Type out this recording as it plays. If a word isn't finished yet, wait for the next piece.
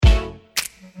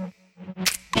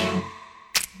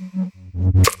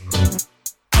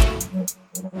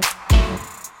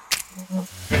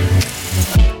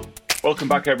Welcome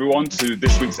back, everyone, to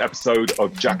this week's episode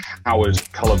of Jack Howard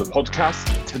Colour the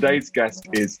Podcast. Today's guest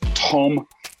is Tom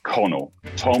Connell.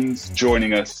 Tom's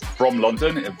joining us from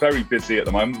London. Very busy at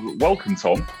the moment. Welcome,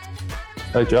 Tom.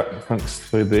 Hey, Jack. Thanks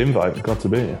for the invite. Glad to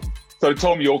be here. So,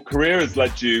 Tom, your career has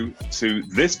led you to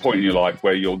this point in your life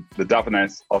where you're the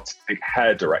Daverness Artistic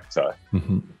Hair Director.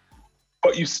 Mm-hmm.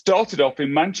 But you started off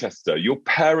in Manchester. Your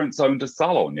parents owned a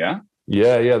salon, yeah?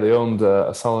 Yeah. They owned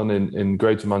a salon in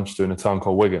Greater Manchester in a town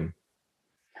called Wigan.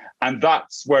 And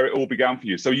that's where it all began for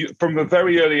you. So you, from a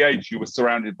very early age, you were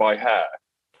surrounded by hair.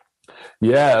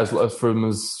 Yeah, from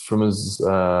as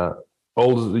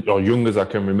old as, or young as I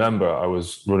can remember, I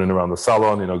was running around the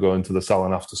salon, going to the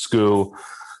salon after school,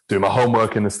 doing my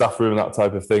homework in the staff room, that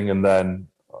type of thing. And then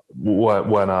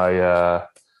when I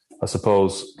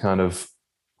suppose, kind of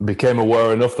became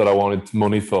aware enough that I wanted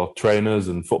money for trainers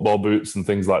and football boots and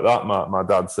things like that, my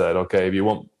dad said, okay, if you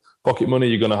want pocket money,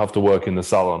 you're going to have to work in the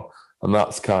salon. And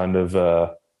that's kind of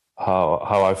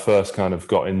how I first kind of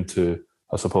got into,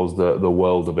 I suppose, the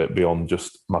world of it beyond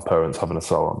just my parents having a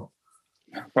salon.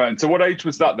 Right. And so what age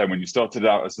was that then when you started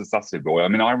out as a Saturday boy? I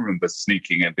mean, I remember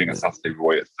sneaking in being a Saturday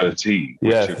boy at 13.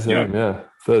 Yeah,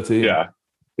 13.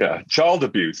 Yeah. Child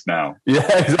abuse now.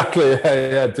 Yeah, exactly.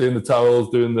 Yeah. Doing the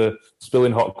towels,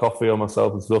 spilling hot coffee on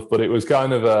myself and stuff. But it was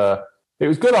kind of, it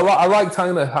was good. I liked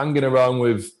hanging around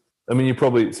with, I mean, you've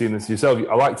probably seen this yourself.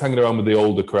 I liked hanging around with the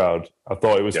older crowd. I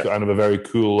thought it was kind of a very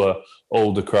cool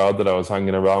older crowd that I was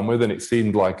hanging around with. And it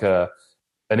seemed like an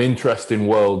interesting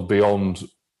world beyond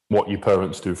what your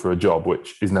parents do for a job,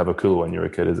 which is never cool when you're a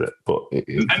kid, is it? But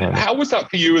how was that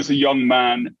for you as a young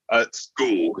man at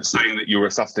school, saying that you were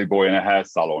a Saturday boy in a hair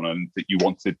salon and that you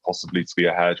wanted possibly to be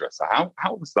a hairdresser?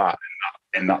 How was that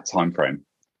in that time frame?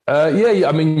 Yeah.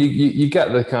 I mean, you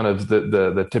get the kind of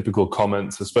the typical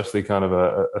comments, especially kind of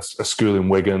a school in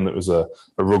Wigan that was a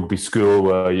rugby school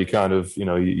where you kind of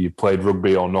you played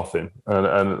rugby or nothing, and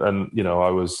I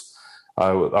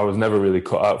was never really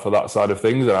cut out for that side of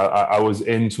things. And I was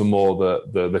into more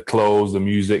the clothes, the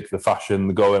music, the fashion,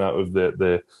 the going out with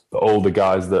the older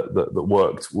guys that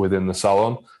worked within the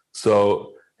salon.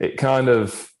 So it kind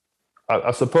of,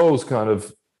 I suppose, kind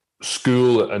of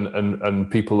school and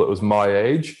people that was my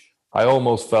age, I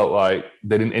almost felt like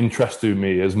they didn't interest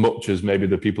me as much as maybe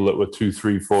the people that were 2,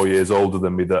 3, 4 years older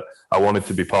than me, that I wanted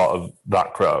to be part of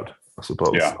that crowd, I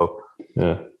suppose. Yeah. So,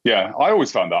 yeah. Yeah, I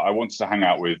always found that. I wanted to hang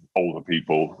out with older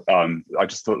people. I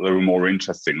just thought they were more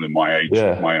interesting than my age,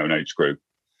 my own age group.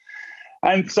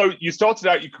 And so you started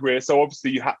out your career. So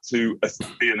obviously you had to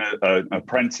be an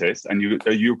apprentice, and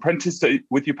you apprenticed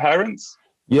with your parents?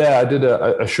 Yeah, I did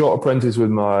a short apprentice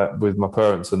with my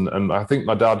parents, and I think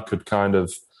my dad could kind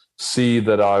of see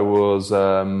that I was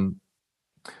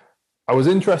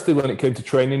interested when it came to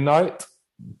training night,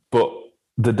 but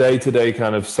the day-to-day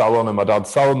kind of salon and my dad's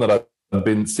salon that I'd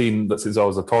been seeing that since I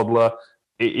was a toddler,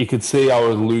 he could see I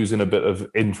was losing a bit of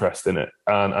interest in it,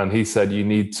 and he said, you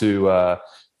need to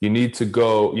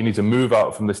move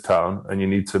out from this town, and you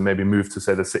need to maybe move to,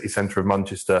 say, the city centre of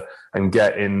Manchester and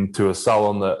get into a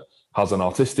salon that has an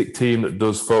artistic team that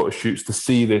does photo shoots to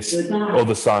see this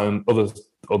other side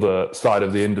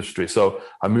of the industry. So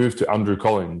I moved to Andrew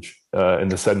College in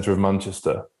the centre of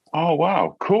Manchester. Oh,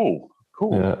 wow. Cool.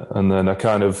 Yeah, and then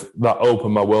that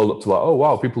opened my world up to like, oh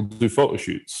wow, people do photo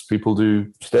shoots, people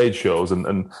do stage shows,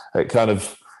 and it kind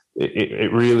of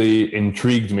it really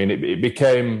intrigued me, and it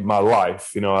became my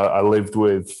life. I lived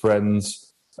with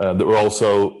friends that were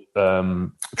also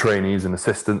trainees and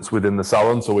assistants within the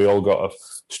salon, so we all got a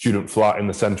student flat in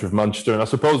the centre of Manchester, and I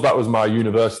suppose that was my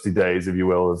university days, if you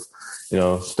will,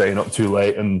 of staying up too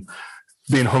late and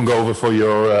being hungover for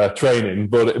your training,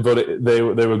 but they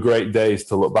were great days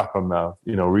to look back on now.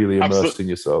 Really immersed in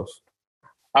yourself.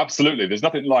 Absolutely, there's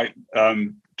nothing like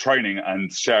training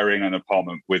and sharing an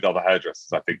apartment with other hairdressers.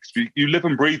 I think you live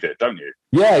and breathe it, don't you?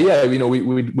 Yeah.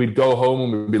 We'd go home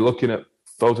and we'd be looking at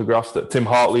photographs that Tim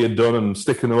Hartley had done and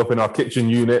sticking them up in our kitchen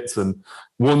units and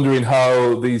wondering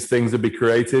how these things would be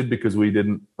created, because we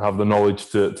didn't have the knowledge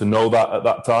to know that at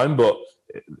that time, but.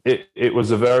 It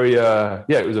was a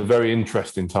very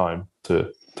interesting time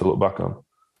to look back on.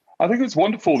 I think it's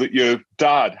wonderful that your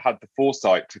dad had the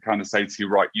foresight to kind of say to you,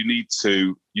 right, you need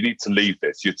to leave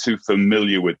this. You're too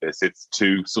familiar with this. It's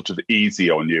too sort of easy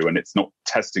on you, and it's not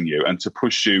testing you, and to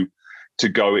push you to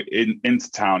go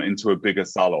into town, into a bigger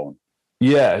salon.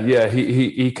 Yeah.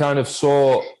 He kind of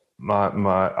saw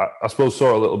I suppose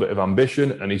saw a little bit of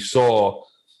ambition, and he saw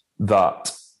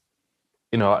that.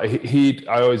 I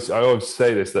always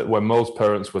say this, that when most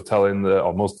parents were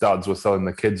most dads were telling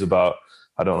the kids about,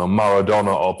 I don't know,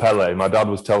 Maradona or Pele, my dad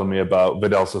was telling me about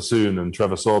Vidal Sassoon and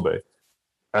Trevor Sorbet.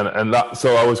 and that,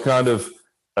 so I was kind of,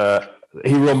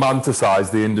 he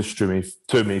romanticized the industry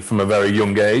to me from a very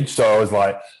young age. So I was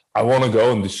like, I want to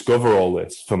go and discover all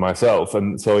this for myself.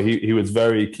 And so he was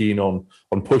very keen on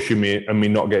pushing me and me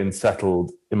not getting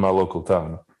settled in my local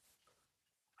town.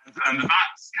 And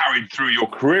that's carried through your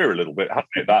career a little bit, hasn't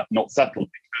it? That not settled,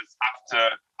 because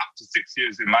after 6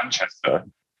 years in Manchester,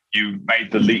 you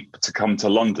made the leap to come to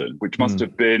London, which must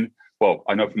have been, well,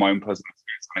 I know from my own personal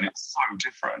experience, I mean, it's so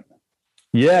different.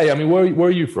 Yeah. I mean, where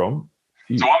are you from?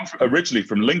 So I'm originally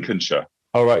from Lincolnshire.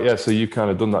 Oh, right. Yeah. So you kind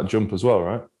of done that jump as well,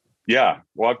 right? Yeah.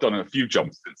 Well, I've done a few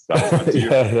jumps since that.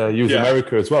 Yeah. You was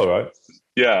America as well, right?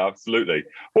 Yeah, absolutely.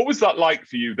 What was that like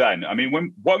for you then? I mean,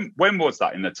 when was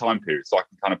that in the time period? So I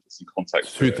can kind of put some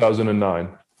context.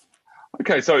 2009.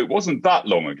 Okay, so it wasn't that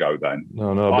long ago then.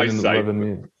 No, I've been in 11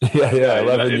 years. Yeah,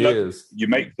 11 years. You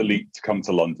make the leap to come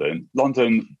to London.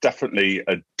 London, definitely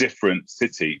a different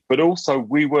city, but also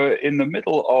we were in the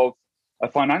middle of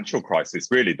a financial crisis,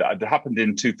 really, that had happened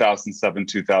in 2007,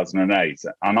 2008.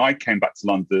 And I came back to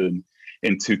London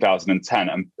in 2010,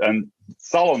 and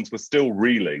salons were still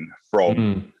reeling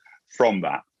from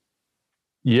that.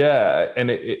 Yeah,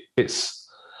 and it's,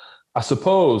 I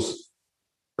suppose,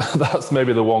 that's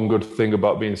maybe the one good thing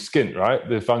about being skint, right?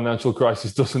 The financial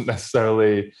crisis doesn't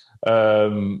necessarily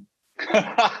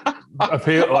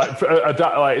appeal like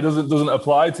it doesn't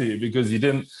apply to you, because you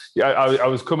didn't. I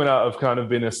was coming out of kind of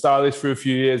being a stylist for a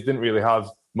few years, didn't really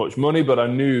have much money, but I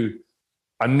knew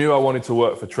I wanted to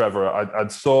work for Trevor. I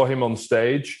saw him on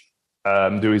stage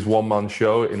do his one-man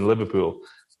show in Liverpool,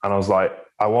 and I was like,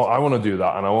 I want to do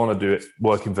that, and I want to do it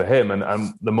working for him.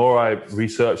 And the more I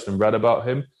researched and read about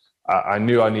him, I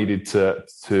knew I needed to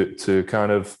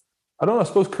kind of, I don't know, I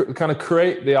suppose kind of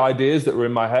create the ideas that were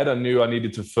in my head. I knew I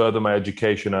needed to further my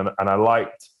education, and I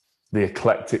liked the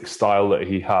eclectic style that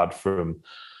he had, from,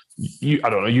 I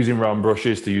don't know, using round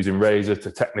brushes to using razors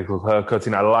to technical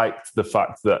haircutting. I liked the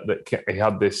fact that he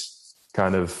had this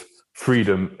kind of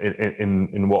freedom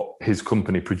in what his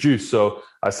company produced. So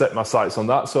I set my sights on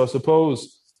that. So I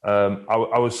suppose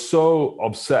I was so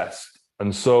obsessed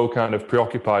and so kind of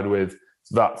preoccupied with,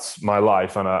 that's my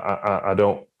life, and I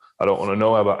don't want to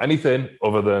know about anything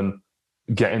other than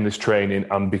getting this training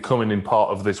and becoming in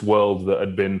part of this world that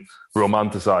had been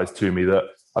romanticized to me, that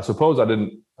I suppose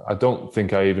I don't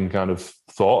think I even kind of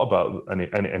thought about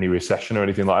any recession or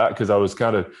anything like that, because I was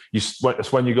kind of,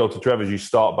 when you go to Trevor's, you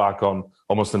start back on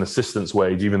almost an assistant's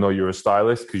wage, even though you're a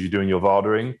stylist, because you're doing your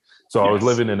vardering. So yes. I was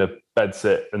living in a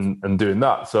bedsit and doing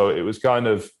that. So it was kind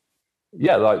of,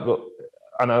 yeah,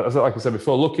 and like I said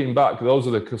before, looking back, those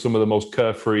are some of the most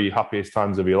carefree, happiest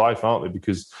times of your life, aren't they?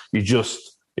 Because it's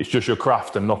just your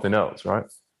craft and nothing else, right?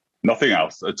 Nothing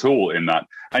else at all in that.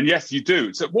 And yes, you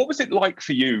do. So what was it like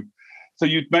for you? So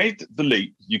you'd made the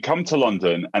leap, you come to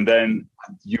London, and then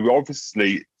you're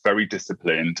obviously very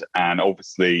disciplined, and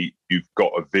obviously you've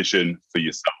got a vision for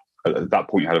yourself. At that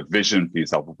point, you had a vision for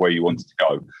yourself of where you wanted to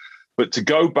go. But to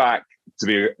go back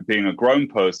to being a grown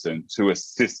person to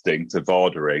assisting, to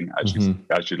vardering, as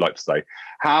you'd like to say,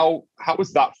 how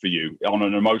was that for you on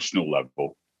an emotional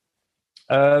level?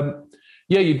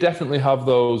 Yeah, you definitely have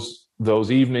those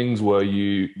evenings where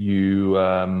you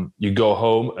go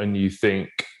home and you think,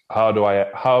 how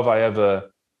have I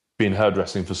ever been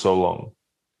hairdressing for so long?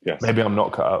 Yes. Maybe I'm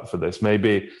not cut out for this.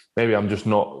 Maybe I'm just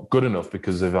not good enough,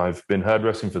 because if I've been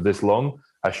hairdressing for this long,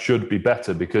 I should be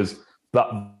better, because that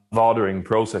vardering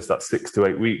process, that 6 to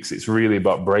 8 weeks, it's really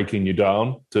about breaking you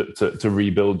down to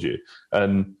rebuild you.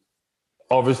 And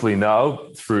obviously now,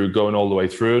 through going all the way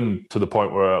through and to the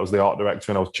point where I was the art director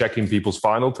and I was checking people's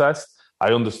final tests,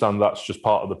 I understand that's just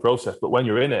part of the process. But when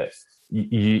you're in it,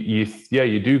 you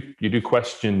do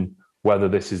question whether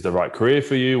this is the right career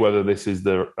for you, whether this is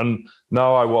and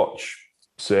now I watch,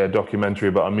 say, a documentary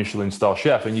about a Michelin star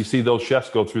chef, and you see those chefs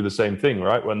go through the same thing,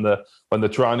 right? When they're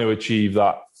trying to achieve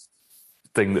that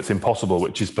thing that's impossible,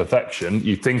 which is perfection.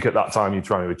 You think at that time you're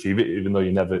trying to achieve it, even though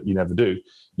you never do.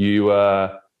 I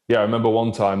remember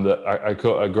one time that I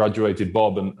cut a graduated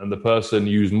bob, and the person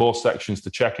used more sections to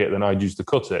check it than I'd used to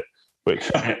cut it,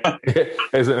 which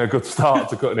isn't a good start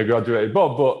to cutting a graduated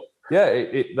bob. But yeah,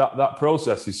 that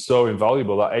process is so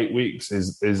invaluable. That 8 weeks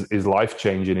is life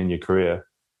changing in your career.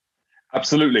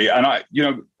 Absolutely. And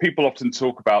people often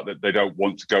talk about that they don't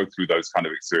want to go through those kind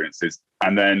of experiences,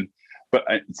 but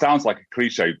it sounds like a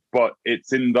cliche, but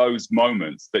it's in those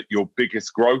moments that your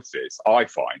biggest growth is, I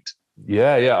find.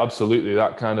 Yeah, absolutely.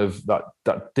 That kind of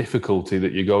that difficulty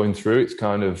that you're going through, it's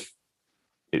kind of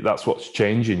that's what's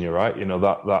changing you, right?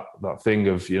 That thing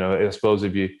of, I suppose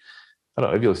if I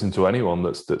don't know if you listen to anyone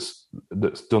that's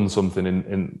done something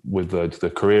in with the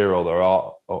career or their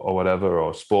art or whatever,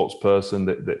 or a sports person,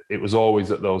 that it was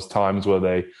always at those times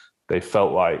where they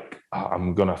felt like,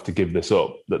 I'm going to have to give this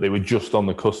up, that they were just on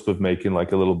the cusp of making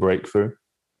like a little breakthrough.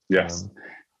 Yes.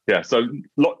 Yeah. So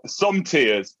some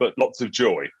tears, but lots of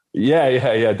joy.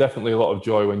 Yeah. Definitely a lot of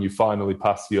joy when you finally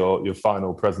pass your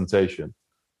final presentation.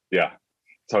 Yeah,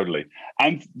 totally.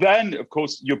 And then, of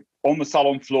course, you're on the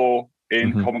salon floor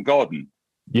in Covent Garden.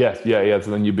 Yes.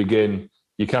 So then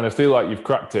you kind of feel like you've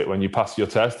cracked it when you pass your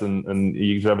test and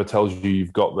whoever tells you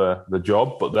you've got the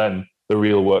job, but then the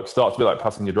real work starts to be like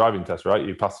passing your driving test, right?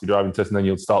 You pass your driving test and then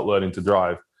you'll start learning to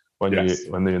drive when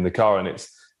you're in the car, and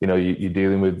it's, you're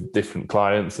dealing with different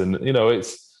clients, and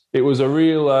it was a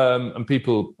real and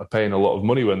people are paying a lot of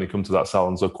money when they come to that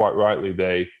salon, so quite rightly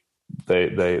they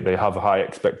have high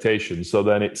expectations. So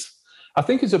then I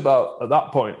think it's about, at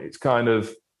that point, it's kind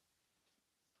of,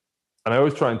 and I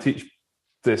always try and teach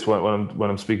this when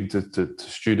I'm speaking to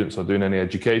students or doing any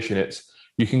education, it's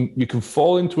you can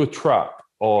fall into a trap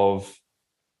of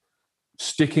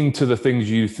sticking to the things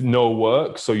you know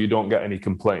work so you don't get any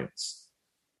complaints.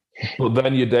 But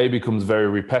then your day becomes very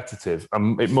repetitive,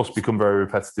 and it must become very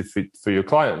repetitive for your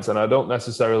clients. And I don't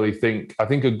necessarily think, I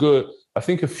think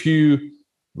a few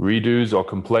redos or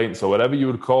complaints or whatever you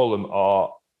would call them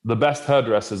are the best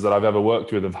hairdressers that I've ever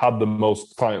worked with have had the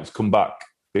most clients come back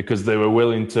because they were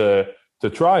willing to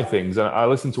try things. And I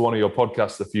listened to one of your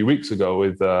podcasts a few weeks ago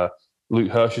with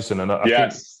Luke Hersherson, and I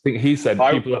think he said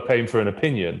people are paying for an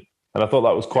opinion. And I thought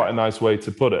that was quite a nice way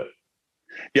to put it.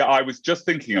 Yeah, I was just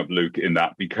thinking of Luke in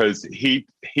that, because he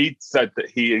said that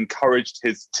he encouraged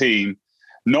his team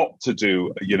not to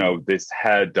do, this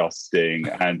hair dusting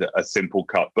and a simple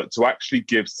cut, but to actually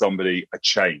give somebody a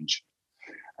change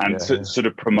and to sort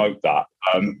of promote that.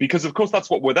 Because, of course, that's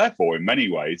what we're there for in many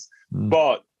ways.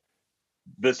 But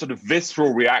the sort of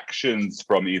visceral reactions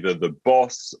from either the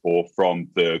boss or from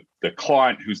the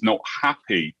client who's not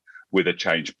happy with a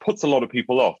change puts a lot of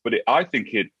people off. But I think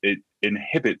it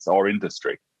inhibits our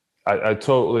industry. I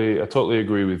totally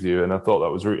agree with you, and I thought that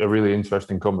was a really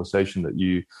interesting conversation that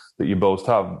you both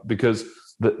have, because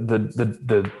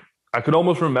I could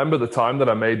almost remember the time that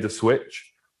I made the switch,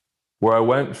 where I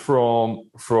went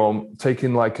from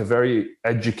taking like a very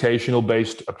educational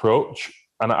based approach,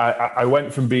 and I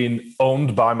went from being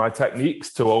owned by my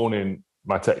techniques to owning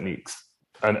my techniques.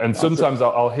 And sometimes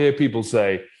I'll hear people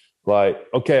say, like,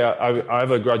 okay, I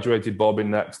have a graduated bobbing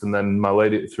next, and then my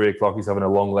lady at 3:00 is having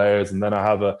a long layers, and then I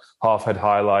have a half head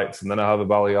highlights, and then I have a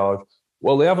balayage.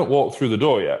 Well, they haven't walked through the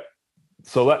door yet.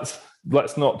 So let's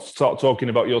not start talking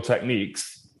about your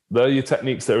techniques. They're your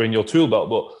techniques that are in your tool belt,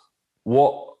 but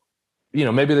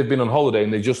maybe they've been on holiday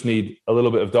and they just need a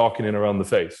little bit of darkening around the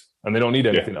face and they don't need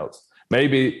anything else.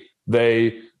 Maybe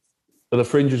the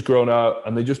fringe has grown out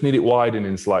and they just need it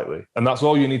widening slightly. And that's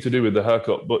all you need to do with the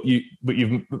haircut. But you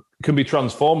can be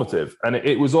transformative. And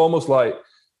it was almost like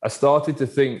I started to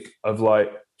think of like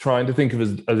trying to think of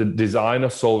as a designer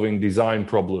solving design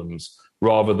problems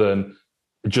rather than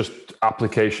just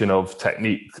application of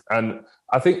technique. And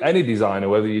I think any designer,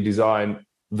 whether you design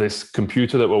this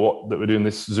computer that we're doing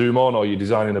this Zoom on, or you're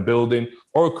designing a building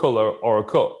or a color or a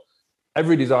cut,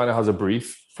 every designer has a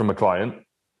brief from a client.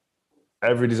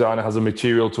 Every designer has a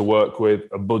material to work with,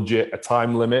 a budget, a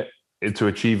time limit to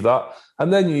achieve that.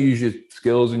 And then you use your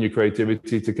skills and your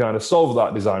creativity to kind of solve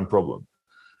that design problem.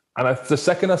 And the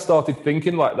second I started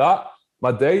thinking like that,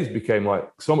 my days became like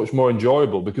so much more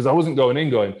enjoyable, because I wasn't going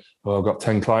in going, oh, I've got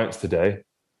 10 clients today.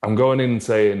 I'm going in and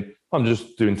saying, I'm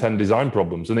just doing 10 design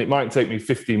problems. And it might take me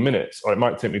 15 minutes or it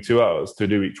might take me 2 hours to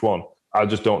do each one. I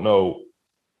just don't know.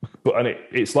 But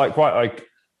it's like quite like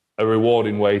a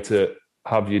rewarding way to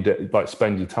have you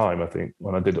spend your time, I think,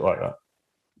 when I did it like that.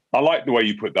 I like the way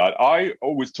you put that. I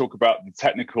always talk about the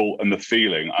technical and the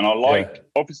feeling, and I like,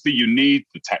 obviously you need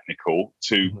the technical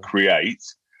to create,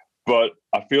 but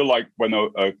I feel like when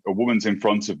a woman's in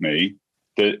front of me,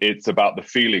 that it's about the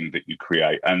feeling that you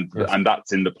create, and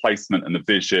that's in the placement and the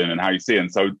vision and how you see it.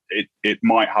 And so it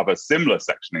might have a similar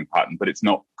sectioning pattern, but it's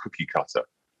not cookie cutter.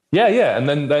 Yeah. And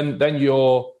then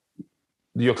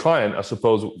your client, I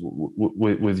suppose,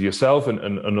 with yourself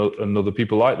and other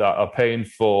people like that, are paying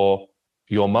for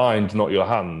your mind, not your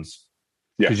hands.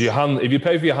 Because if you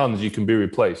pay for your hands, you can be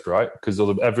replaced, right? Because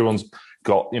everyone's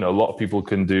got, a lot of people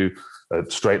can do a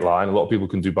straight line, a lot of people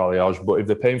can do balayage, but if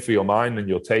they're paying for your mind and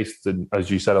your taste, and as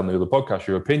you said on the other podcast,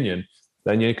 your opinion,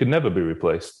 then you could never be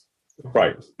replaced.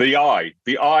 Right. The eye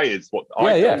is what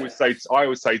I always say. I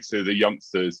always say to the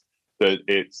youngsters that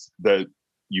it's that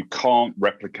you can't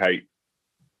replicate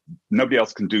nobody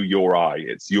else can do your eye.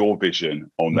 It's your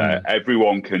vision on there.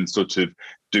 Everyone can sort of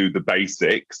do the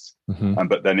basics,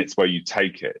 but then it's where you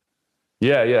take it.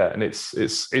 Yeah, and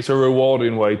it's a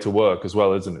rewarding way to work as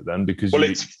well, isn't it? Then because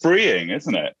it's freeing,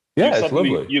 isn't it? Yeah, it's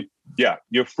lovely.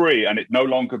 You're free, and it no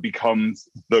longer becomes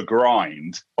the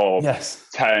grind of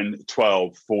 10,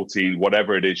 12, 14,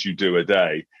 whatever it is you do a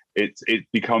day. It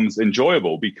becomes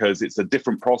enjoyable because it's a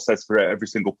different process for every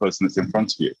single person that's in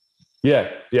front of you. Yeah,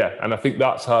 and I think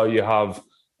that's how you have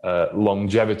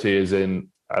longevity is in.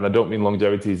 And I don't mean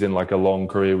longevity is in like a long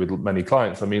career with many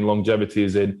clients. I mean longevity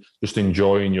is in just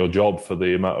enjoying your job for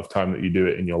the amount of time that you do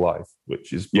it in your life,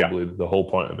 which is probably the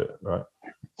whole point of it, right?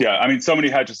 Yeah, I mean, so many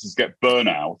hairdressers get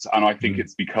burnout, and I think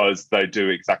it's because they do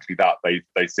exactly that.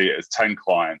 They see it as 10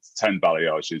 clients, 10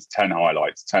 balayages, 10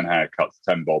 highlights, 10 haircuts,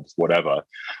 10 bobs, whatever,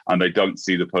 and they don't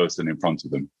see the person in front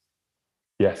of them.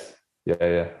 Yes.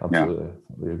 Yeah, absolutely.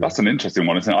 Yeah. That's an interesting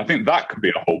one, isn't it? I think that could be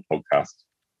a whole podcast.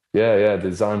 Yeah,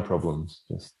 design problems.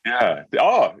 Yeah.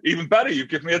 Oh, even better. You've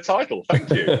given me a title. Thank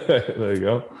you. There you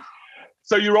go.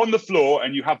 So you're on the floor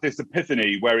and you have this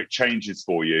epiphany where it changes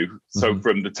for you. So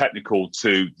from the technical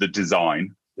to the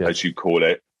design, as you call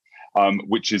it,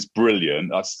 which is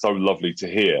brilliant. That's so lovely to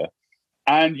hear.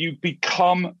 And you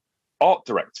become art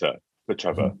director for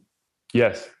Trevor.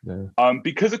 Yes. Yeah.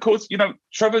 Because, of course,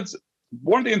 Trevor's...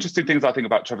 One of the interesting things I think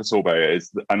about Trevor Sorbet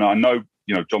is, and I know,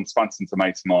 John Spanson's a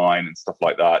mate of mine and stuff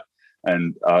like that.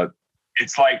 And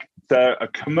it's like they're a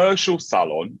commercial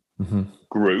salon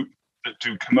group that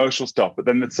do commercial stuff. But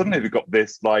then suddenly they've got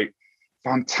this like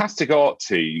fantastic art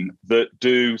team that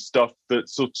do stuff that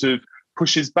sort of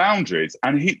pushes boundaries.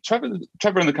 And Trevor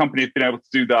and the company have been able to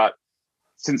do that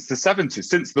since the 70s,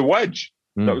 since the wedge.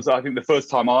 That was, I think, the first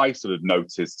time I sort of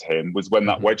noticed him was when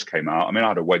that wedge came out. I mean, I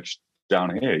had a wedge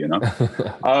down here,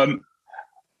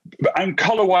 and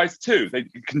color-wise too, they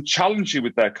can challenge you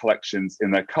with their collections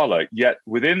in their color, yet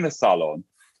within the salon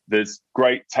there's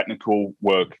great technical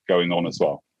work going on as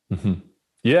well.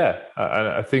 Yeah, and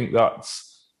I think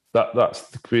that's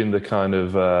been the kind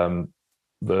of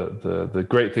the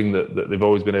great thing that they've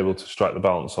always been able to strike the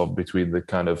balance of between the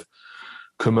kind of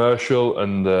commercial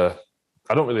and the...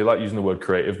 I don't really like using the word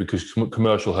creative because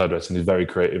commercial hairdressing is very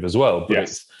creative as well.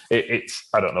 But it's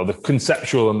I don't know, the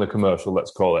conceptual and the commercial,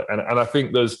 let's call it. And I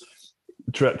think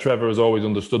Trevor has always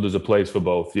understood there's a place for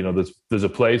both. There's a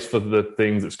place for the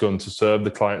things that's going to serve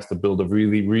the clients to build a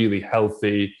really, really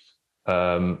healthy,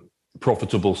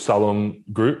 profitable salon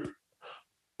group.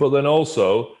 But then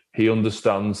also he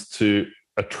understands to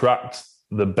attract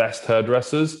the best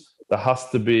hairdressers, there has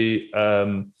to be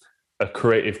a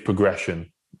creative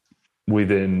progression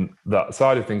within that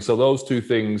side of things. So those two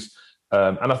things,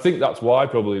 and I think that's why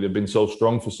probably they've been so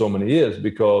strong for so many years,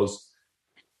 because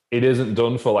it isn't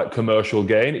done for like commercial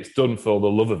gain. It's done for the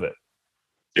love of it.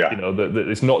 Yeah.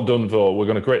 It's not done for, we're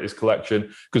going to create this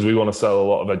collection because we want to sell a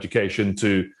lot of education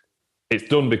to. It's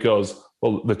done because,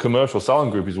 well, the commercial salon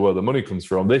group is where the money comes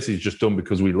from. This is just done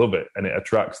because we love it, and it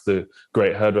attracts the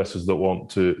great hairdressers that want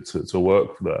to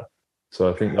work there. So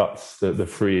I think that's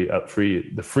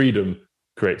the freedom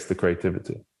creates the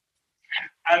creativity.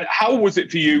 And how was it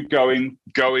for you going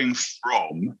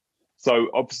from? So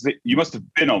obviously you must have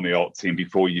been on the art team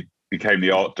before you became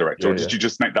the art director, or did you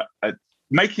just make that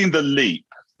making the leap,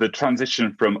 the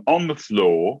transition from on the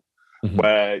floor,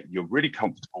 where you're really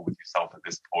comfortable with yourself at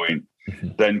this point,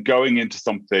 then going into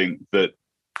something that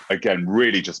again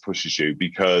really just pushes you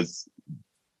because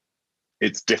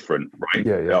it's different, right?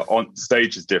 On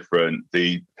stage is different.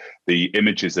 The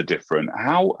images are different.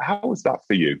 How was that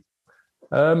for you?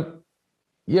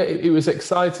 It was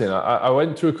exciting. I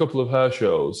went to a couple of hair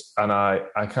shows and I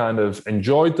kind of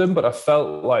enjoyed them, but I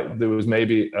felt like there was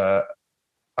a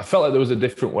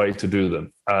different way to do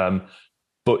them.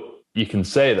 But you can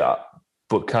say that,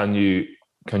 but can you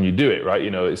do it, right?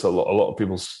 It's a lot of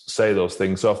people say those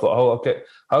things. So I thought, okay,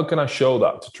 how can I show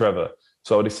that to Trevor?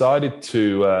 So I decided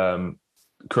to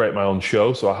create my own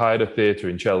show. So I hired a theatre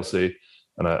in Chelsea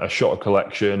and I shot a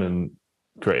collection and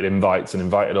created invites and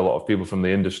invited a lot of people from the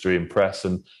industry and press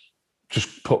and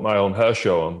just put my own hair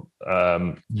show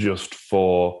on, just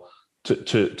for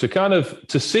to kind of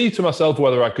to see to myself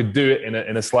whether I could do it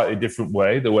in a slightly different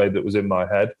way, the way that was in my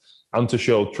head, and to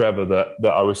show Trevor that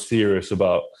I was serious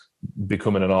about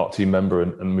becoming an art team member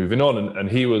and moving on. And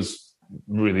he was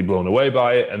really blown away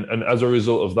by it. And as a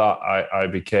result of that,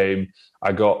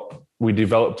 we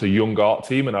developed a young art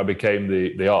team, and I became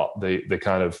the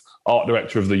kind of art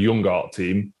director of the young art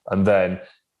team. And then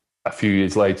a few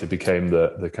years later became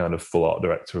the kind of full art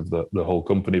director of the whole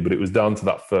company. But it was down to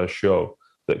that first show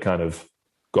that kind of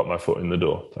got my foot in the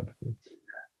door type of thing.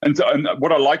 And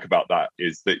what I like about that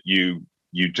is that you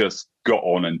you just got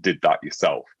on and did that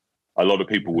yourself. A lot of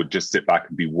people would just sit back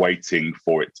and be waiting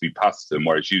for it to be passed to them,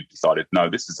 whereas you decided, no,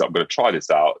 I'm going to try this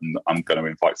out and I'm going to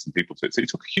invite some people to it. So you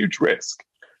took a huge risk.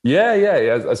 Yeah,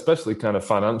 especially kind of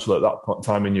financial at that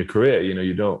time in your career.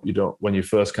 You don't when you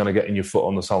first kind of getting your foot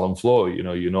on the salon floor,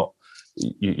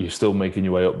 you're still making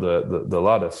your way up the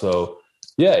ladder. So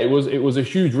yeah, it was a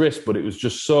huge risk, but it was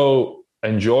just so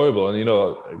enjoyable. And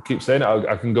I keep saying it,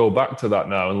 I can go back to that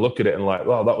now and look at it and like,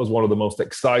 wow, that was one of the most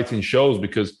exciting shows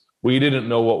because we didn't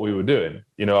know what we were doing.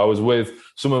 I was with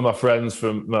some of my friends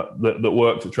that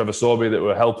worked at Trevor Sorbie that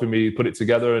were helping me put it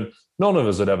together, and none of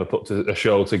us had ever put a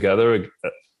show together.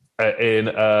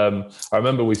 I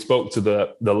remember we spoke to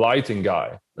the lighting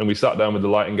guy, and we sat down with the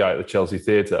lighting guy at the Chelsea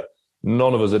Theatre.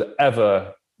 None of us had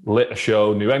ever lit a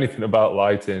show, knew anything about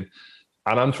lighting.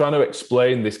 And I'm trying to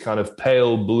explain this kind of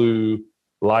pale blue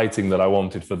lighting that I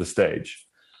wanted for the stage.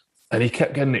 And he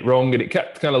kept getting it wrong, and it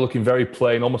kept kind of looking very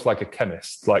plain, almost like a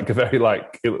chemist, like a very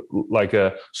like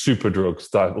a super drug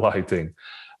style lighting.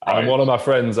 And one of my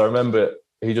friends, I remember,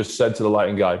 he just said to the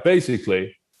lighting guy,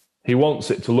 basically, he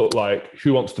wants it to look like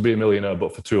Who Wants to Be a Millionaire,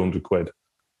 but for 200 quid.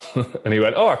 And he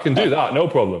went, oh, I can do that, no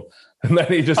problem. And then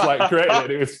he just created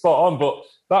it. It was spot on. But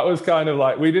that was kind of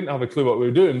like, we didn't have a clue what we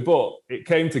were doing, but it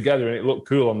came together and it looked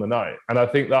cool on the night. And I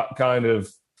think that kind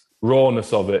of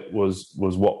rawness of it was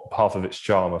what half of its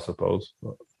charm, I suppose.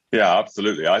 Yeah,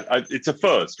 absolutely. It's a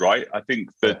first, right? I think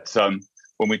that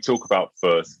when we talk about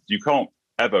first, you can't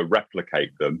ever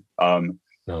replicate them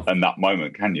in that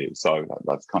moment, can you? So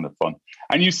that's kind of fun.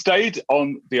 And you stayed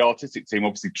on the artistic team,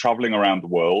 obviously traveling around the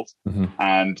world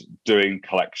and doing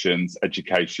collections,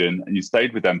 education, and you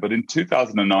stayed with them. But in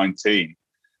 2019,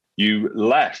 you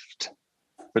left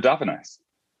for Davines.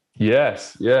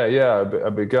 Yes, yeah. I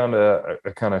began a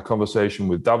kind of conversation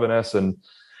with Davines, and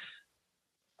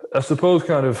I suppose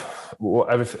kind of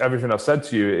everything I've said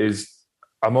to you is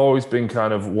I'm always been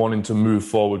kind of wanting to move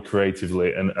forward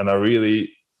creatively, and I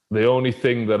really, the only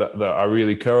thing that I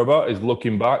really care about is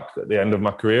looking back at the end of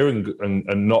my career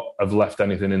and not have left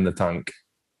anything in the tank.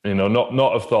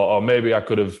 Not have thought, oh, maybe I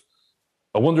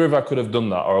wonder if I could have done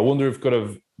that, or I wonder if I could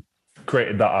have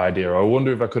created that idea, or I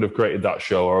wonder if I could have created that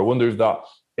show, or I wonder if that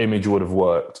image would have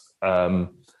worked. And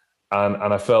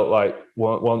I felt like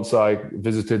once I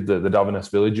visited the Davines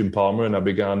village in Palma and I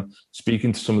began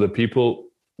speaking to some of the people,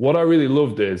 what I really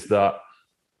loved is that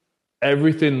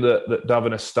everything that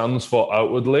Davines stands for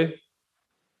outwardly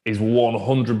is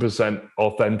 100%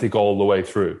 authentic all the way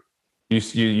through.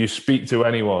 You speak to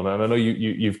anyone, and I know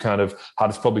you've kind of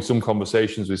had probably some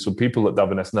conversations with some people at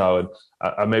Davines now,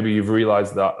 and maybe you've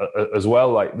realised that as well.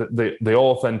 Like the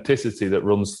authenticity that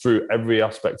runs through every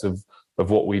aspect of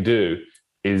what we do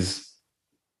is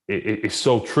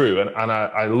so true, and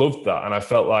I loved that, and I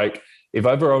felt like if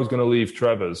ever I was going to leave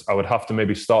Trevor's, I would have to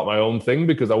maybe start my own thing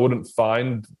because I wouldn't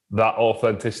find that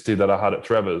authenticity that I had at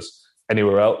Trevor's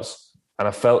anywhere else, and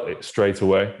I felt it straight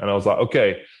away, and I was like,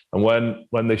 okay. And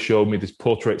when they showed me this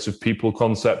portraits of people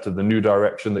concept and the new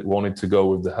direction they wanted to go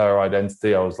with the hair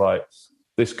identity, I was like,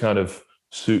 this kind of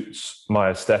suits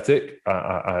my aesthetic.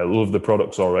 I love the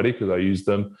products already because I use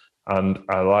them, and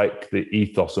I like the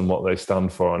ethos and what they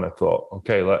stand for. And I thought,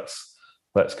 okay, let's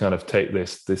kind of take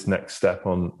this next step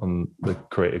on the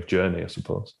creative journey, I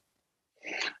suppose.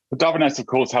 The Davines, of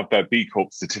course, have their B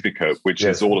Corp certificate, which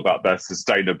is all about their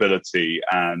sustainability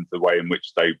and the way in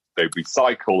which they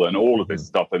recycle and all of this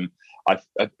stuff. And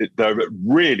they're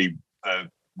really,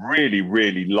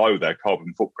 really low, their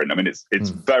carbon footprint. I mean, it's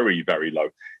very, very low.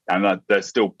 And they're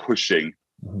still pushing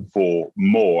for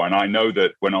more. And I know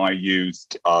that when I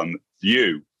used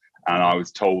Vue, and I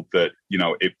was told that,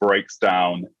 it breaks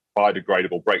down,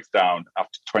 biodegradable, breaks down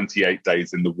after 28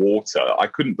 days in the water. I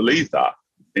couldn't believe that.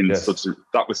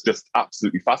 That was just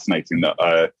absolutely fascinating that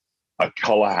a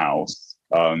colour house,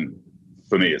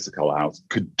 for me it's a colour house,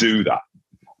 could do that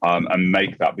and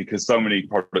make that, because so many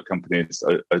product companies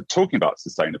are talking about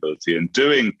sustainability and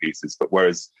doing pieces, but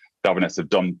whereas Davines have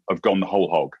gone the whole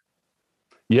hog.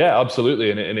 Yeah,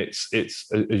 absolutely, and it's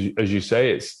as you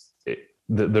say,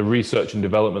 the research and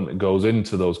development that goes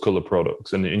into those colour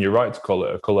products, and you're right to call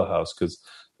it a colour house because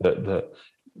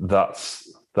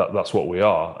that's what we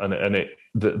are, and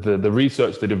the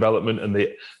research, the development, and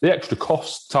the extra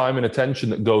cost, time, and attention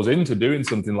that goes into doing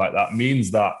something like that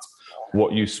means that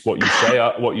what you say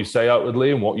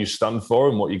outwardly and what you stand for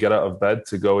and what you get out of bed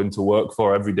to go into work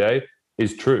for every day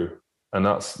is true, and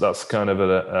that's kind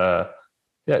of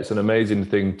it's an amazing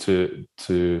thing to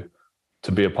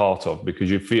be a part of,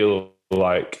 because you feel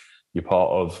like you're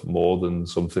part of more than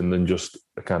something than just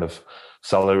a kind of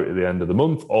salary at the end of the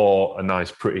month or a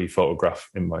nice, pretty photograph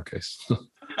in my case.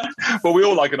 Well, we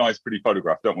all like a nice, pretty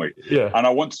photograph, don't we? Yeah. And I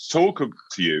want to talk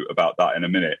to you about that in a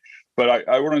minute. But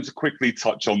I wanted to quickly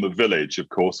touch on the village, of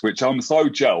course, which I'm so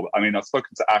jealous. I mean, I've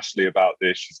spoken to Ashley about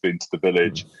this. She's been to the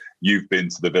village. You've been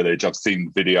to the village. I've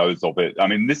seen videos of it. I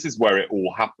mean, this is where it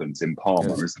all happens in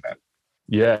Palma, isn't it?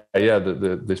 Yeah.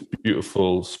 This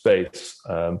beautiful space,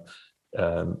 about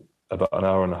an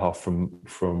hour and a half from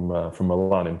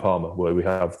Milan in Palma, where we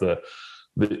have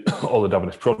all the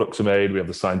Davines products are made. We have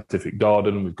the scientific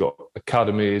garden. We've got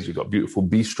academies. We've got a beautiful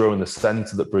bistro in the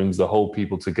centre that brings the whole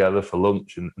people together for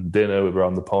lunch and dinner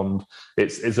around the pond.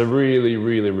 It's a really,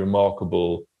 really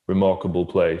remarkable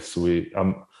place.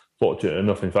 I'm fortunate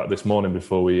enough. In fact, this morning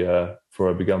before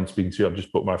I began speaking to you, I've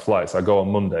just booked my flights. I go on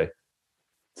Monday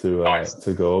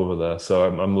to go over there. So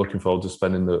I'm looking forward to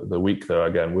spending the week there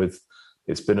again.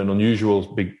 It's been an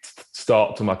unusual big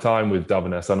start to my time with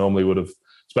Davines. I normally would have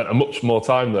spent a much more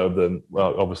time there than,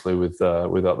 well, obviously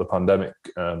without the pandemic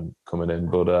coming in.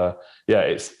 But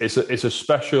it's a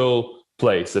special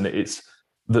place, and it's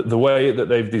the way that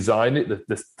they've designed it,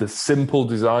 the simple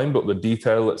design, but the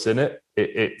detail that's in it,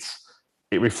 it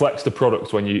reflects the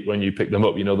products when you pick them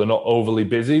up. You know, they're not overly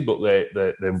busy, but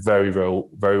they're very, very,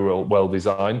 very well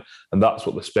designed, and that's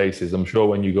what the space is. I'm sure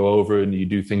when you go over and you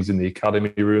do things in the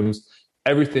academy rooms,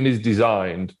 everything is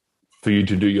designed for you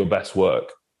to do your best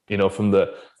work. You know, from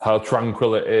how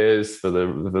tranquil it is from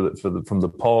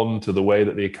the pond to the way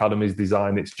that the academy is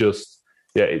designed. It's just,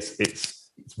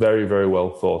 it's very, very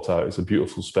well thought out. It's a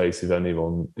beautiful space. If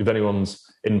anyone's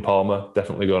in Palma,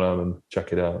 definitely go down and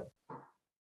check it out.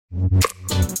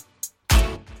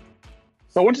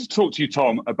 So I wanted to talk to you,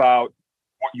 Tom, about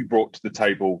what you brought to the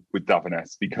table with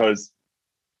Davines, because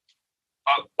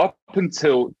up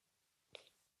until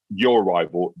your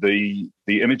arrival, the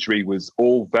imagery was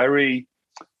all very,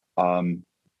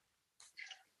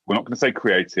 we're not going to say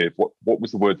creative. What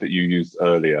was the word that you used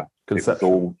earlier? Conceptual.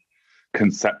 It was all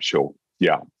conceptual.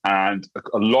 Yeah. And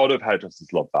a lot of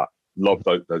hairdressers love that, love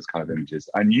those kind of images.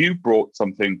 And you brought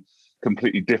something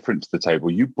completely different to the table.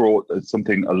 You brought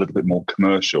something a little bit more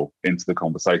commercial into the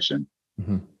conversation.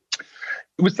 Mm-hmm.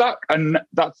 Was that, and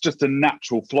that's just a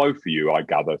natural flow for you, I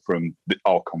gather, from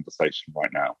our conversation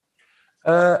right now?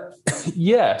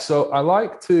 Yeah. So I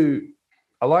like to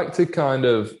kind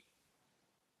of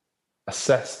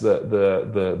assess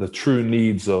the true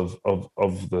needs of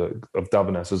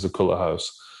Davines as a colour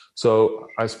house. So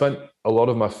I spent a lot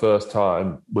of my first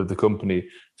time with the company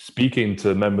speaking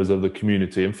to members of the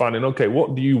community and finding, okay,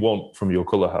 what do you want from your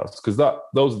colour house? Because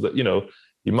those that, you know,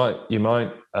 you might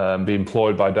be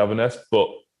employed by Davines, but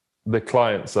the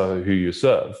clients are who you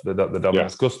serve, the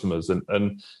Davines customers,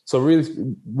 and so really,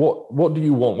 what do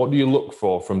you want? What do you look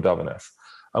for from Davines?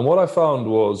 And what I found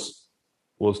was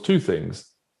two things.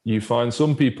 You find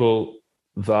some people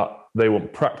that they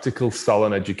want practical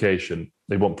salon education.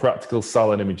 They want practical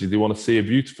salon images. They want to see a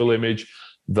beautiful image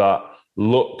that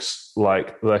looks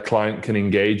like their client can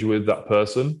engage with that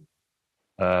person,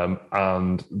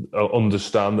 and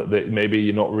understand that maybe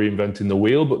you're not reinventing the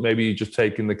wheel, but maybe you're just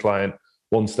taking the client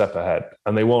one step ahead.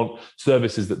 And they want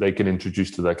services that they can introduce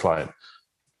to their client.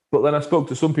 But then I spoke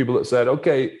to some people that said,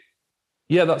 okay,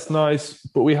 yeah, that's nice,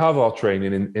 but we have our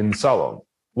training in salon.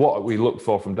 What we look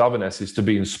for from Davines is to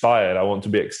be inspired. I want to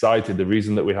be excited. The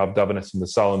reason that we have Davines in the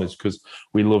salon is because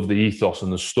we love the ethos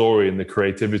and the story and the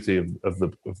creativity of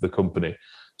the company.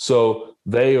 So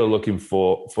they are looking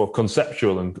for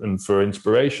conceptual and for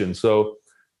inspiration. So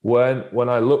when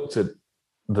I looked at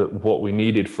what we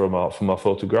needed from our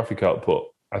photographic output,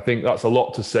 I think that's a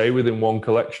lot to say within one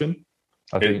collection.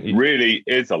 I think it really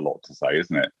is a lot to say,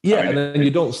 isn't it? Yeah, I mean, and then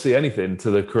you don't see anything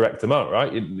to the correct amount, right?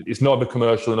 It's not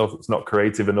commercial enough. It's not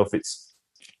creative enough. It's,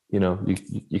 you know,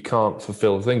 you can't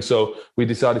fulfill things. So we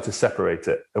decided to separate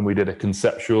it, and we did a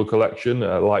conceptual collection,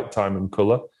 light, time, and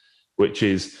color, which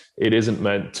isn't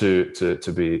meant to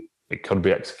be. It can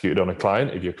be executed on a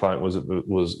client if your client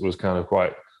was kind of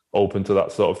quite open to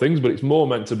that sort of things, but it's more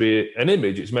meant to be an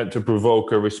image. It's meant to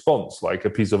provoke a response, like a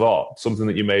piece of art, something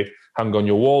that you may hang on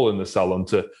your wall in the salon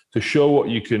to show what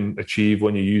you can achieve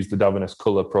when you use the Davines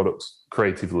colour products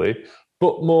creatively,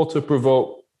 but more to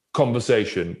provoke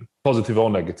conversation, positive or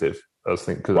negative, I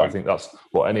think that's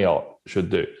what any art should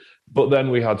do. But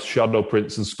then we had shadow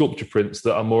prints and sculpture prints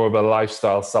that are more of a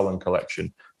lifestyle salon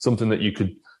collection, something that you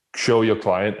could show your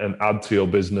client and add to your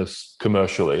business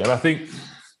commercially. And I think,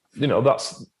 you know,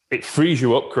 it frees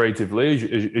you up creatively,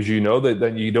 as you know, that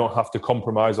then you don't have to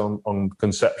compromise on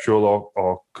conceptual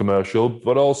or commercial,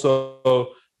 but also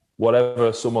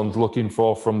whatever someone's looking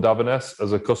for from Davines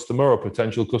as a customer or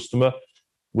potential customer,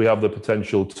 we have the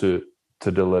potential to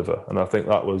deliver. And I think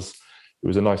it was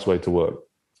a nice way to work.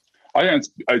 I think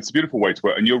it's a beautiful way to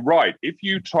work. And you're right. If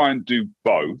you try and do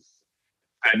both,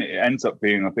 then it ends up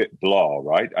being a bit blah,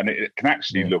 right? And it can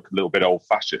actually look a little bit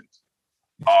old-fashioned.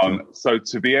 So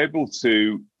to be able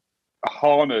to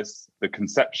harness the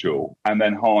conceptual and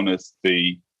then harness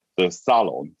the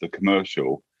salon, the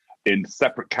commercial, in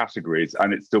separate categories,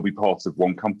 and it still be part of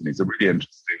one company is a really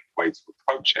interesting way to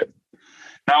approach it.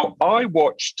 Now, I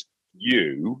watched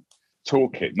you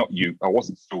talking, not you, I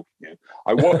wasn't stalking you.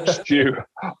 I watched you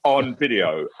on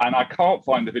video, and I can't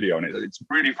find the video, and it's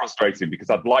really frustrating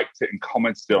because I've liked it and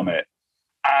commented on it.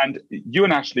 And you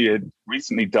and Ashley had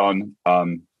recently done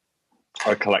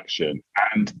a collection,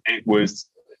 and it was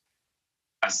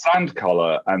a sand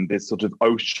color and this sort of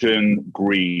ocean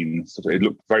green. It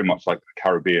looked very much like the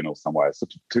Caribbean or somewhere. So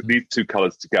these two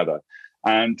colors together.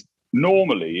 And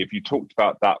normally, if you talked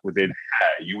about that within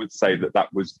hair, you would say that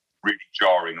that was really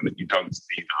jarring and that you don't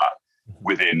see that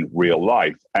within real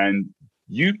life. And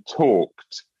you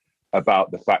talked about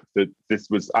the fact that this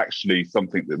was actually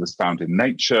something that was found in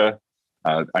nature,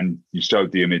 and you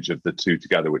showed the image of the two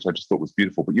together, which I just thought was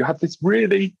beautiful. But you had this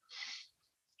really,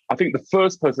 I think the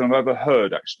first person I've ever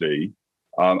heard actually,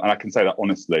 and I can say that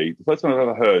honestly, the first one I've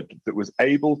ever heard that was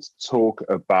able to talk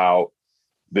about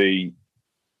a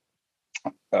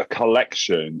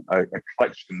collection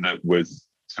that was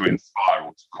to inspire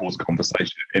or to cause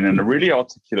conversation in a really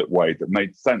articulate way that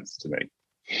made sense to me.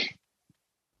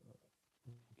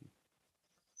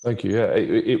 Thank you. Yeah,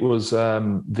 it was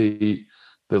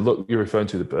the look you're referring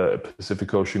to, the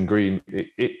Pacific Ocean Green.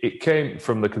 It came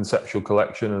from the conceptual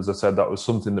collection. As I said, that was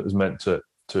something that was meant to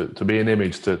be an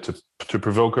image to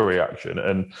provoke a reaction.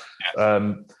 And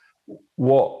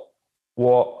what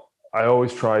I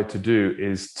always try to do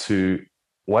is to,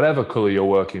 whatever color you're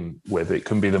working with, it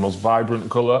can be the most vibrant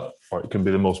color or it can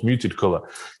be the most muted color.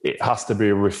 It has to be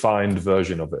a refined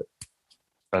version of it.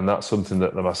 And that's something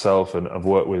that myself and I've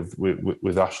worked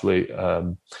with Ashley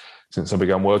since I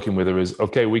began working with her is,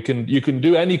 okay, you can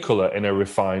do any color in a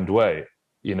refined way.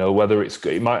 You know, whether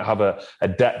it might have a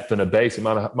depth and a base, it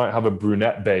might have a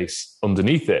brunette base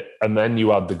underneath it, and then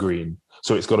you add the green.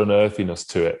 So it's got an earthiness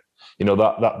to it. You know,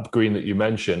 that green that you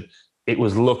mentioned, it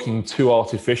was looking too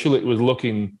artificial. It was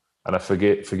looking, and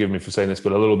forgive me for saying this,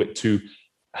 but a little bit too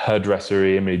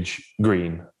hairdressery image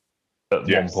green at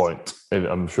one point.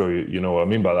 I'm sure you know what I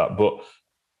mean by that.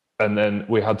 And then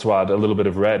we had to add a little bit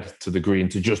of red to the green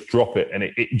to just drop it. And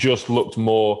it just looked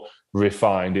more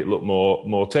refined. It looked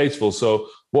more tasteful. So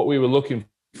what we were looking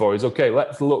for is, okay,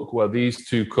 let's look where these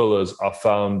two colors are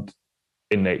found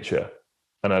in nature.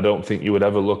 And I don't think you would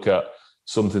ever look at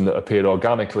something that appeared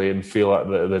organically and feel like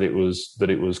that it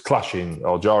was clashing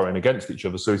or jarring against each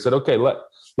other. So we said, okay,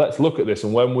 let's look at this.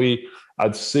 And when we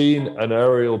had seen an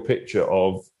aerial picture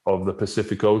of the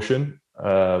Pacific Ocean,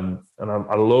 and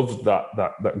I loved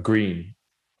that green.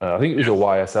 I think it was a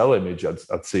YSL image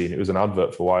I'd seen. It was an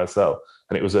advert for YSL,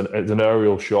 and it was an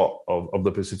aerial shot of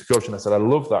the Pacific Ocean. I said, I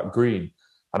love that green,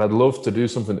 and I'd love to do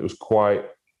something that was quite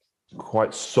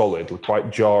solid,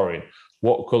 quite jarring.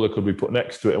 What color could we put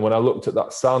next to it? And when I looked at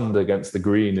that sand against the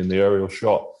green in the aerial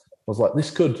shot, I was like,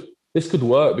 this could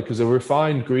work, because a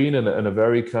refined green and a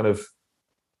very kind of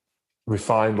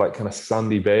refined, like kind of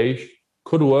sandy beige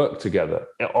could work together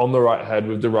on the right head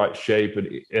with the right shape,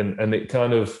 and it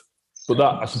kind of. But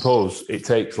that, I suppose, it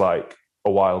takes like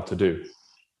a while to do.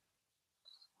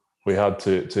 We had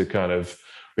to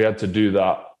do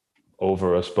that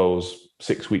over, I suppose,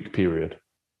 6-week period.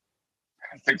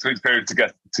 6 weeks period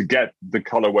to get the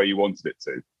color where you wanted it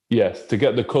to. Yes, to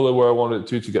get the color where I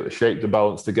wanted it to get the shape, the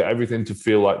balance, to get everything to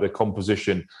feel like the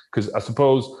composition. Because I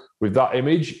suppose with that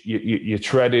image, you're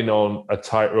treading on a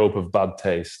tightrope of bad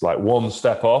taste. Like one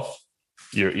step off,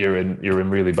 you're in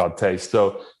really bad taste.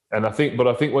 So, I think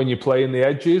when you play in the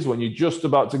edges, when you're just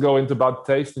about to go into bad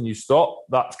taste and you stop,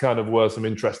 that's kind of where some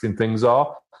interesting things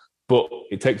are. But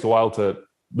it takes a while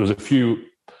there's a few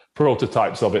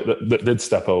prototypes of it that did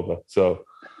step over. So.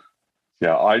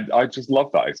 Yeah, I just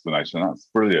love that explanation. That's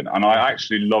brilliant. And I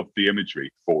actually loved the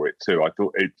imagery for it too. I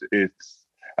thought it's,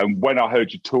 and when I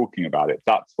heard you talking about it,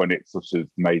 that's when it sort of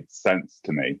made sense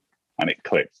to me and it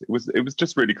clicked. It was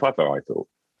just really clever, I thought.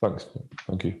 Thanks.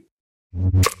 Thank you.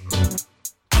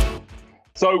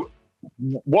 So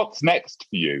what's next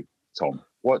for you, Tom?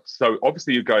 So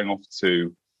obviously you're going off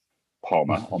to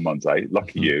Palma on Monday.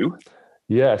 Lucky you.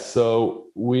 Yeah, so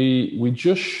we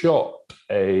just shot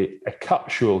a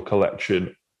capsule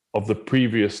collection of the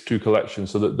previous two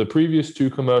collections. So that the previous two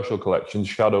commercial collections,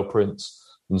 Shadow Prints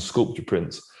and Sculpture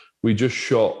Prints, we just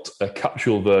shot a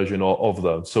capsule version of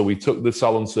them. So we took the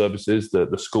salon services, the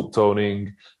sculpt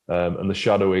toning and the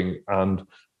shadowing, and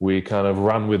we kind of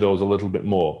ran with those a little bit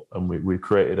more, and we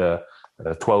created a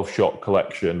 12-shot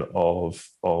collection of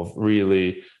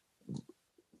really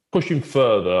pushing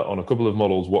further on a couple of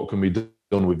models what can be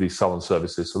done with these salon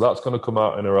services. So that's going to come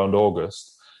out in around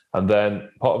August. And then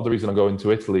part of the reason I'm going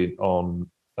to Italy on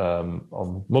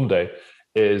Monday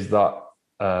is that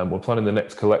we're planning the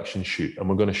next collection shoot, and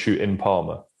we're going to shoot in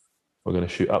Parma. We're going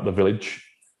to shoot at the village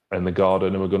in the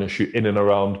garden, and we're going to shoot in and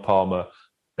around Parma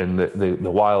in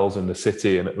the wilds in the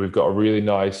city. And we've got a really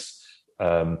nice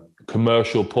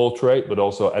commercial portrait, but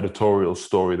also editorial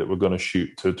story that we're going to shoot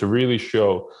to really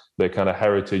show the kind of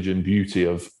heritage and beauty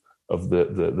of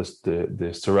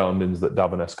the surroundings that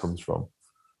Daverness comes from.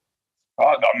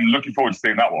 I'm looking forward to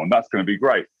seeing that one. That's going to be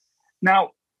great.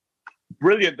 Now,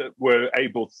 brilliant that we're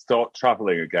able to start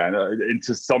traveling again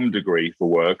into some degree for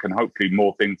work, and hopefully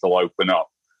more things will open up.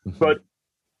 Mm-hmm. But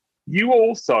you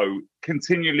also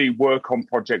continually work on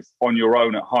projects on your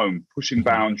own at home, pushing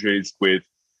boundaries with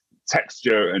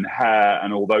texture and hair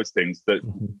and all those things that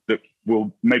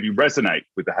will maybe resonate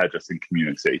with the hairdressing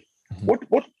community. Mm-hmm.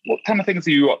 What kind of things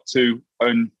are you up to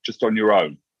just on your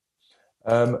own?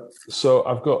 So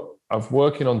I'm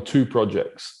working on 2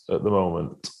 projects at the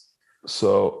moment.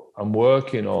 So I'm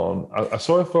working on, I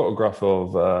saw a photograph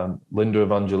of Linda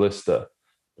Evangelista,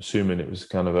 assuming it was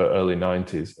kind of her early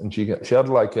 90s. And she had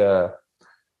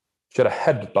a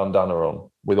head bandana on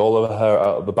with all of her hair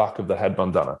out of the back of the head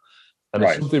bandana. And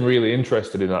There's something really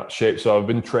interested in that shape. So I've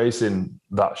been tracing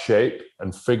that shape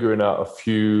and figuring out a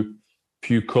few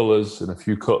colors and a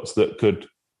few cuts that could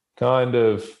kind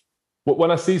of,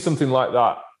 when I see something like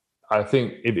that, I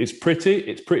think it's pretty.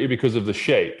 It's pretty because of the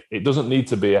shape. It doesn't need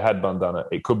to be a head bandana.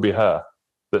 It could be hair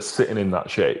that's sitting in that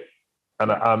shape.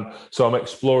 And so I'm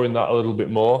exploring that a little bit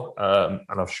more. And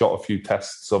I've shot a few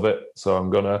tests of it. So I'm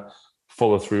going to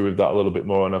follow through with that a little bit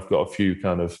more. And I've got a few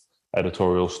kind of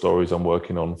editorial stories I'm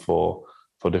working on for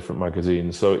different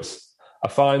magazines. So I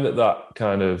find that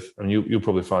kind of, and you'll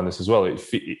probably find this as well,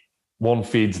 one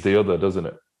feeds the other, doesn't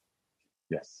it?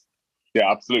 Yes. Yeah,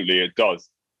 absolutely. It does.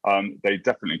 They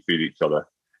definitely feed each other.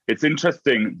 It's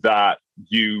interesting that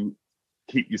you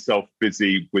keep yourself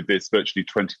busy with this virtually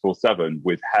 24/7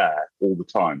 with hair all the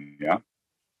time. Yeah.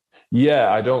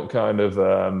 Yeah, I don't kind of.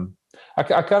 I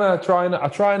kind of try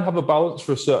and have a balance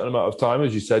for a certain amount of time.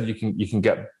 As you said, you can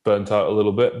get burnt out a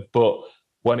little bit, but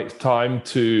when it's time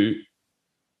to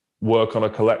work on a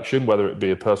collection, whether it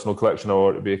be a personal collection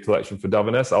or it be a collection for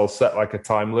Daverness, I'll set like a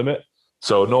time limit.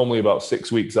 So normally about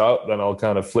 6 weeks out, then I'll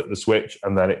kind of flip the switch,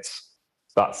 and then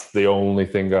that's the only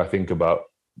thing I think about.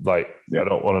 Like, I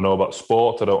don't want to know about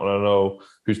sport. I don't want to know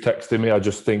who's texting me. I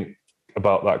just think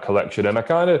about that collection. And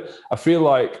I feel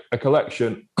like a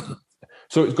collection,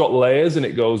 so it's got layers and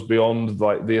it goes beyond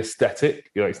like the aesthetic.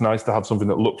 You know, it's nice to have something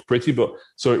that looks pretty, but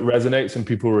so it resonates and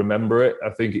people remember it. I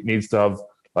think it needs to have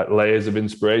like layers of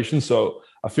inspiration. So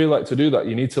I feel like to do that,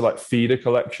 you need to like feed a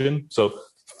collection. So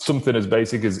something as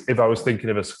basic as if I was thinking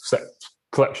of a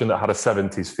collection that had a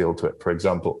 70s feel to it, for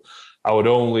example, I would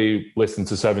only listen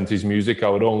to 70s music. I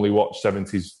would only watch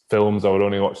 70s films. I would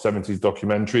only watch 70s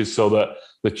documentaries, so that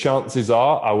the chances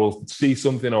are I will see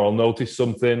something or I'll notice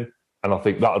something and I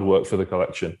think that would work for the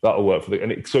collection. That'll work for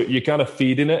so you're kind of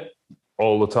feeding it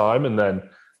all the time. And then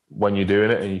when you're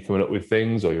doing it and you're coming up with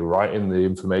things or you're writing the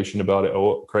information about it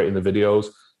or creating the videos,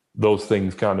 those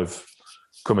things kind of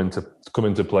come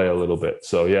into play a little bit.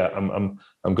 So yeah, I'm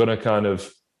going to kind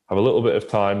of have a little bit of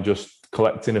time just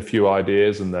collecting a few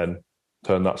ideas and then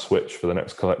turn that switch for the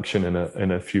next collection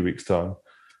in a few weeks' time.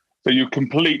 So you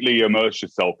completely immerse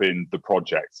yourself in the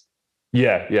project.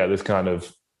 Yeah. There's kind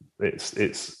of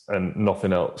it's and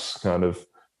nothing else kind of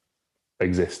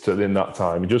exists in that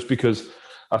time. Just because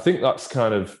I think that's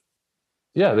kind of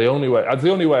the only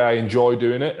way I enjoy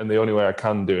doing it, and the only way I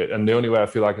can do it, and the only way I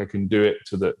feel like I can do it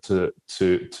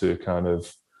to kind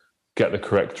of get the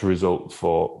correct result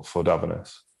for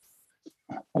Daverness.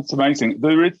 That's amazing.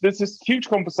 There's this huge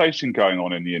conversation going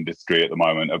on in the industry at the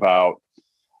moment about,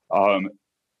 and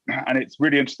it's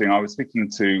really interesting. I was speaking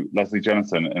to Leslie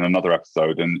Jennison in another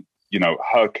episode, and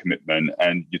her commitment,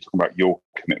 and you're talking about your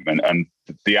commitment and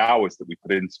the hours that we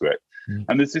put into it. Mm.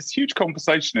 And there's this huge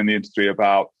conversation in the industry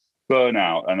about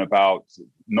burnout and about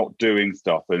not doing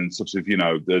stuff and sort of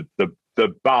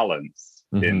the balance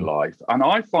in life. And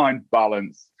I find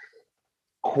balance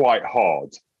quite hard.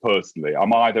 Personally,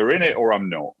 I'm either in it or I'm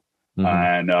not,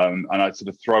 and I sort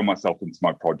of throw myself into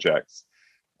my projects.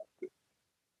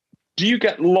 Do you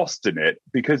get lost in it?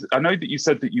 Because I know that you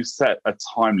said that you set a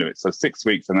time limit, so 6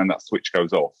 weeks, and then that switch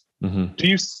goes off. Mm-hmm. Do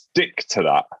you stick to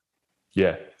that?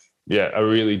 Yeah, I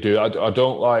really do. I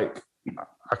don't like.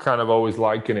 I kind of always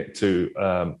liken it to,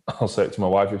 I'll say it to my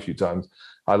wife a few times,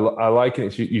 I liken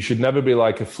it to, you should never be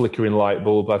like a flickering light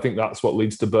bulb. I think that's what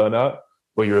leads to burnout,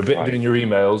 where you're a bit doing your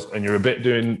emails and you're a bit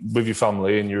doing with your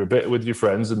family and you're a bit with your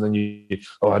friends, and then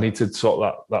I need to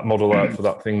sort that model out for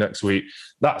that thing next week.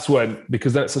 That's when,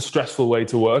 because then it's a stressful way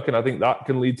to work, and I think that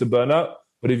can lead to burnout.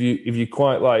 But if you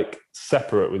quite like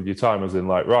separate with your time, as in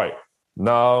like, right,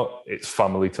 now it's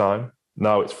family time,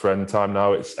 now it's friend time,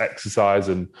 now it's exercise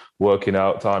and working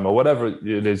out time, or whatever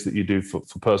it is that you do for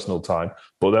personal time.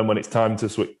 But then when it's time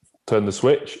to turn the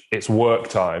switch, it's work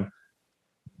time.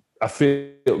 I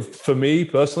feel, for me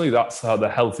personally, that's how the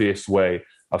healthiest way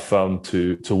I've found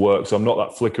to work. So I'm not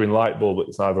that flickering light bulb,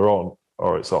 it's either on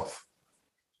or it's off.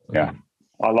 Yeah,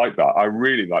 I like that. I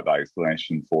really like that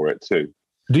explanation for it too.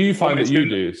 Do you find that you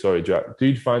do? Sorry, Jack. Do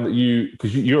you find that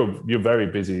because you're very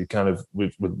busy, kind of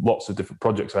with lots of different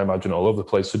projects, I imagine, all over the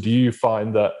place. So do you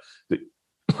find that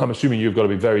I'm assuming you've got to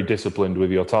be very disciplined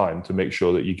with your time to make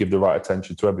sure that you give the right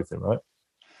attention to everything, right?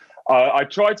 I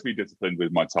try to be disciplined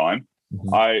with my time.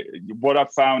 Mm-hmm. What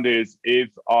I've found is if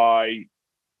I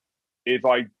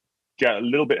get a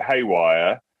little bit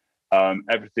haywire,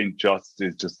 everything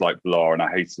is just like blah, and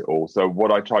I hate it all. So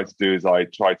what I try to do is I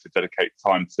try to dedicate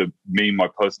time to me, my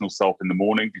personal self in the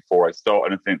morning before I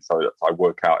start anything. So that I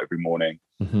work out every morning,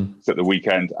 so at the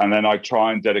weekend, and then I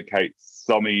try and dedicate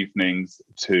some evenings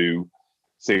to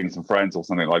seeing some friends or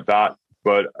something like that.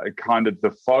 But kind of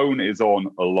the phone is on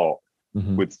a lot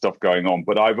with stuff going on.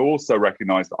 But I've also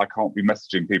recognized that I can't be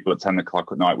messaging people at 10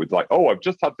 o'clock at night with like, oh, I've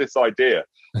just had this idea.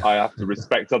 I have to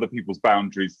respect other people's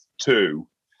boundaries too.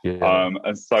 Yeah.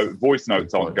 And so voice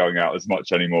notes aren't going out as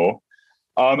much anymore.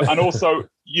 And also,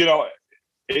 you know,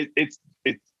 it's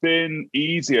been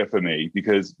easier for me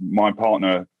because my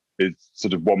partner is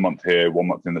sort of 1 month here, 1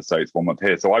 month in the States, 1 month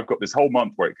here. So I've got this whole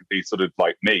month where it could be sort of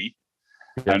like me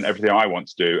and everything I want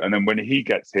to do. And then when he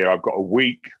gets here, I've got a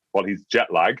week while he's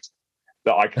jet lagged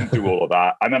that I can do all of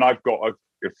that. And then I've got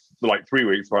like 3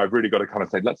 weeks where I've really got to kind of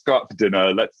say, let's go out for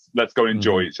dinner. Let's go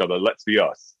enjoy each other. Let's be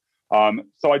us.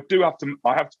 So I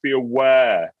have to be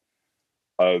aware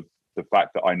of the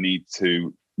fact that I need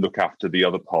to look after the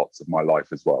other parts of my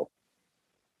life as well.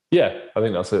 Yeah, I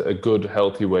think that's a good,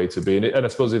 healthy way to be. And I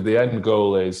suppose if the end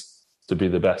goal is to be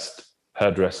the best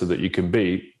hairdresser that you can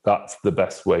be, that's the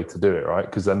best way to do it, right?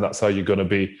 Because then that's how you're going to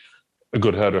be a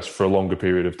good hairdresser for a longer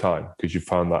period of time, because you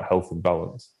found that health and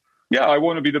balance. Yeah, I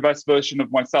want to be the best version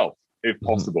of myself, if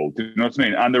possible. Do you know what I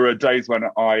mean? And there are days when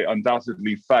I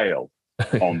undoubtedly fail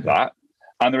on that.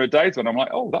 And there are days when I'm like,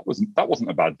 oh, that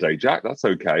wasn't a bad day, Jack. That's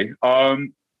okay.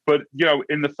 But, you know,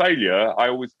 in the failure, I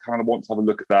always kind of want to have a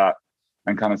look at that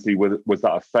and kind of see was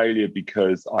that a failure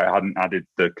because I hadn't added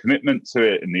the commitment to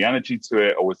it and the energy to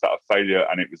it, or was that a failure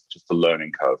and it was just a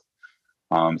learning curve?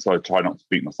 So I try not to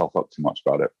beat myself up too much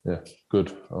about it. Yeah,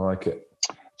 good. I like it.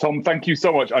 Tom, thank you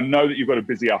so much. I know that you've got a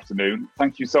busy afternoon.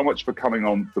 Thank you so much for coming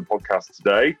on the podcast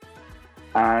today.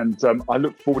 And I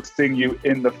look forward to seeing you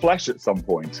in the flesh at some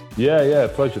point. Yeah,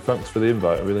 pleasure. Thanks for the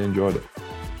invite. I really enjoyed it.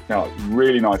 Yeah,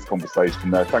 really nice conversation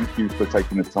there. Thank you for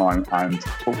taking the time and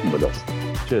talking with us.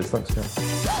 Cheers. Thanks, Ken.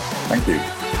 Thank you.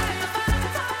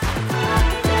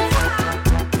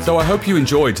 So I hope you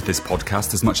enjoyed this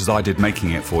podcast as much as I did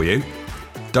making it for you.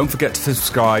 Don't forget to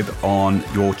subscribe on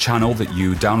your channel that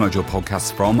you download your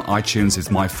podcasts from. iTunes is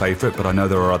my favourite, but I know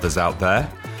there are others out there.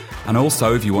 And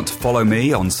also, if you want to follow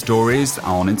me on stories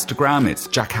on Instagram, it's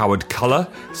Jack Howard Colour,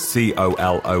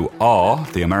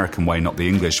 COLOR, the American way, not the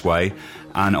English way.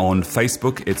 And on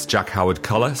Facebook, it's Jack Howard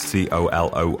Colour,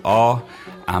 COLOR.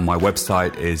 And my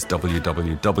website is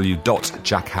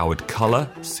www.jackhowardcolour,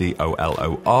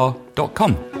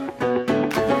 COLOR.com.